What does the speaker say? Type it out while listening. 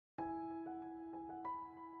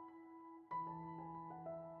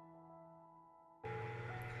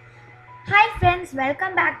Hi friends,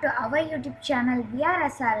 welcome back to our YouTube channel. We are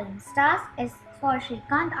SRLMSTARS. S for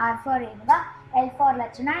Shrikant, R for Renuga, L for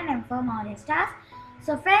Lachana and M for Maurya Stars.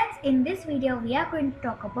 So friends, in this video we are going to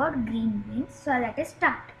talk about green beans. So let us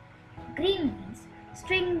start. Green beans,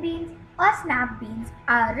 string beans or snap beans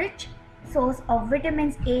are a rich source of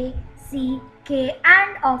vitamins A, C, K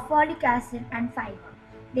and of folic acid and fiber.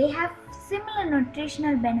 They have similar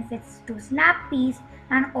nutritional benefits to snap peas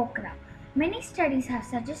and okra. Many studies have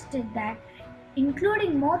suggested that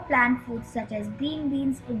including more plant foods such as green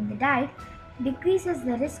beans in the diet decreases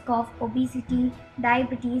the risk of obesity,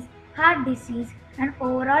 diabetes, heart disease, and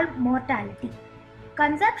overall mortality.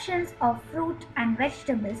 Consumption of fruit and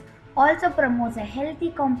vegetables also promotes a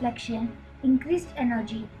healthy complexion, increased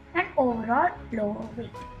energy, and overall lower weight.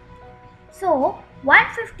 So,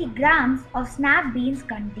 150 grams of snap beans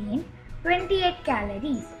contain 28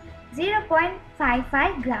 calories,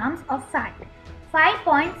 0.55 grams of fat,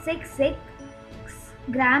 5.66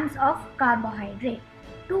 grams of carbohydrate,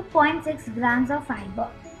 2.6 grams of fiber,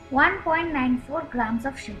 1.94 grams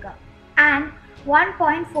of sugar, and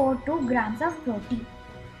 1.42 grams of protein.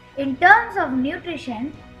 In terms of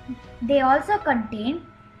nutrition, they also contain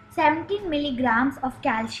 17 milligrams of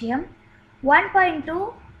calcium,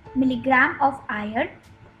 1.2 milligram of iron,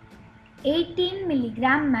 18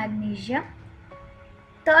 milligram magnesium,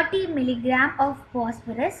 30 milligram of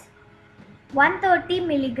phosphorus, 130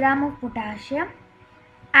 milligram of potassium,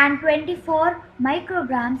 and 24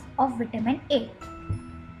 micrograms of vitamin A,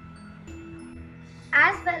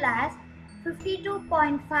 as well as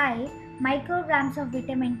 52.5 micrograms of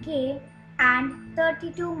vitamin K and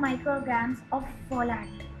 32 micrograms of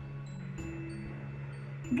folate.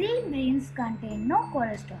 Green beans contain no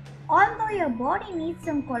cholesterol. Although your body needs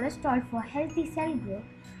some cholesterol for healthy cell growth,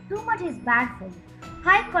 too much is bad for you.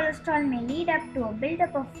 High cholesterol may lead up to a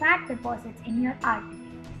buildup of fat deposits in your arteries.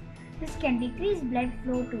 This can decrease blood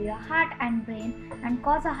flow to your heart and brain and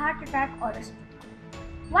cause a heart attack or a stroke.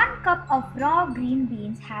 1 cup of raw green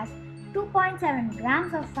beans has 2.7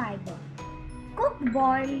 grams of fiber. Cooked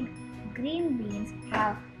boiled green beans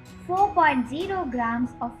have 4.0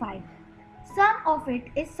 grams of fiber. Some of it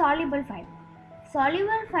is soluble fiber.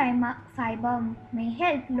 Soluble fiber may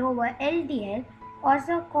help lower LDL,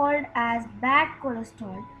 also called as bad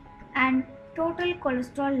cholesterol, and total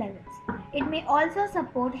cholesterol levels. It may also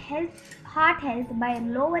support heart health by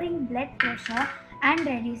lowering blood pressure and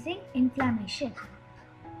reducing inflammation.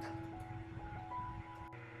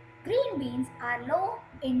 Green beans are low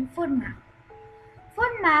in FODMAP.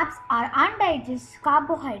 FODMAPs are undigested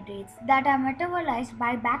carbohydrates that are metabolized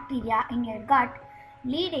by bacteria in your gut,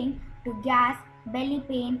 leading to gas, belly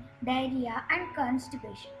pain, diarrhea, and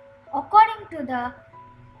constipation. According to the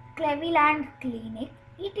Cleveland Clinic,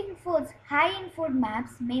 eating foods high in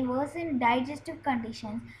FODMAPs may worsen digestive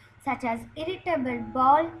conditions such as irritable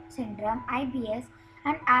bowel syndrome, IBS,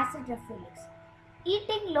 and acid reflux.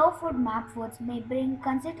 Eating low FODMAP foods may bring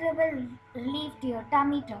considerable relief to your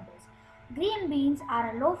tummy troubles. Green beans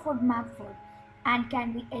are a low FODMAP food and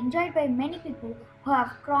can be enjoyed by many people who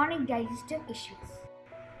have chronic digestive issues.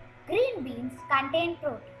 Green beans contain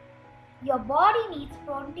protein. Your body needs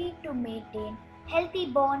protein to maintain healthy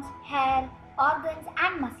bones, hair, organs,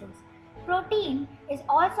 and muscles. Protein is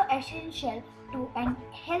also essential to a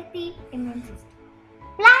healthy immune system.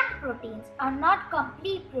 Plant proteins are not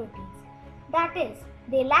complete proteins. That is,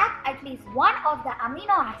 they lack at least one of the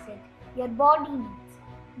amino acids your body needs.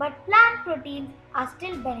 But plant proteins are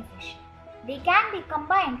still beneficial. They can be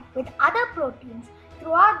combined with other proteins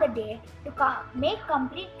throughout the day to make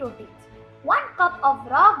complete proteins. 1 cup of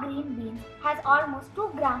raw green beans has almost 2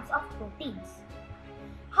 grams of proteins.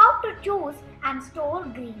 How to choose and store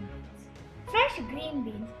green beans? Fresh green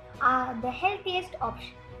beans are the healthiest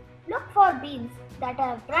option. Look for beans that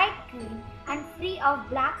are bright green and free of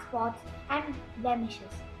black spots and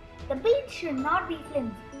blemishes. The beans should not be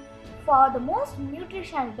flimsy. For the most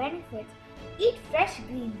nutritional benefits, eat fresh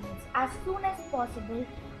green beans as soon as possible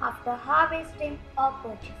after harvesting or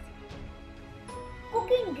purchasing.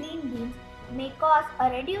 Cooking green beans may cause a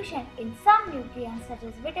reduction in some nutrients such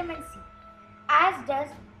as vitamin C, as does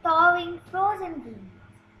thawing frozen green beans.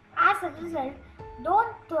 As a result,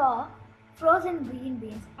 don't thaw frozen green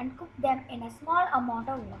beans and cook them in a small amount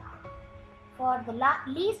of water for the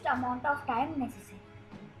least amount of time necessary.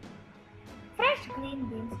 Fresh green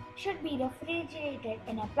beans should be refrigerated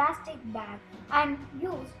in a plastic bag and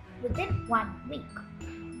used within 1 week.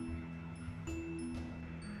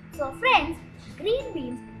 So friends, green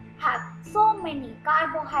beans have so many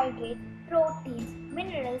carbohydrates, proteins,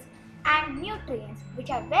 minerals and nutrients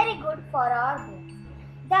which are very good for our bones.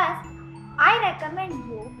 Thus, I recommend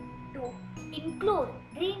you to include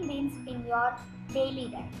green beans in your daily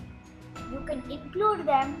diet. You can include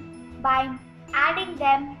them by adding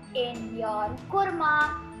them in your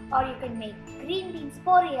kurma, or you can make green beans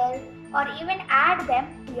poriyal, or even add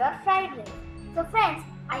them to your fried rice. So friends,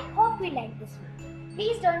 I hope you like this video.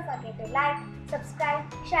 Please don't forget to like, subscribe,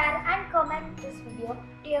 share and comment this video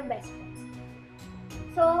to your best friends.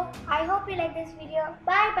 So I hope you like this video.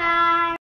 Bye bye.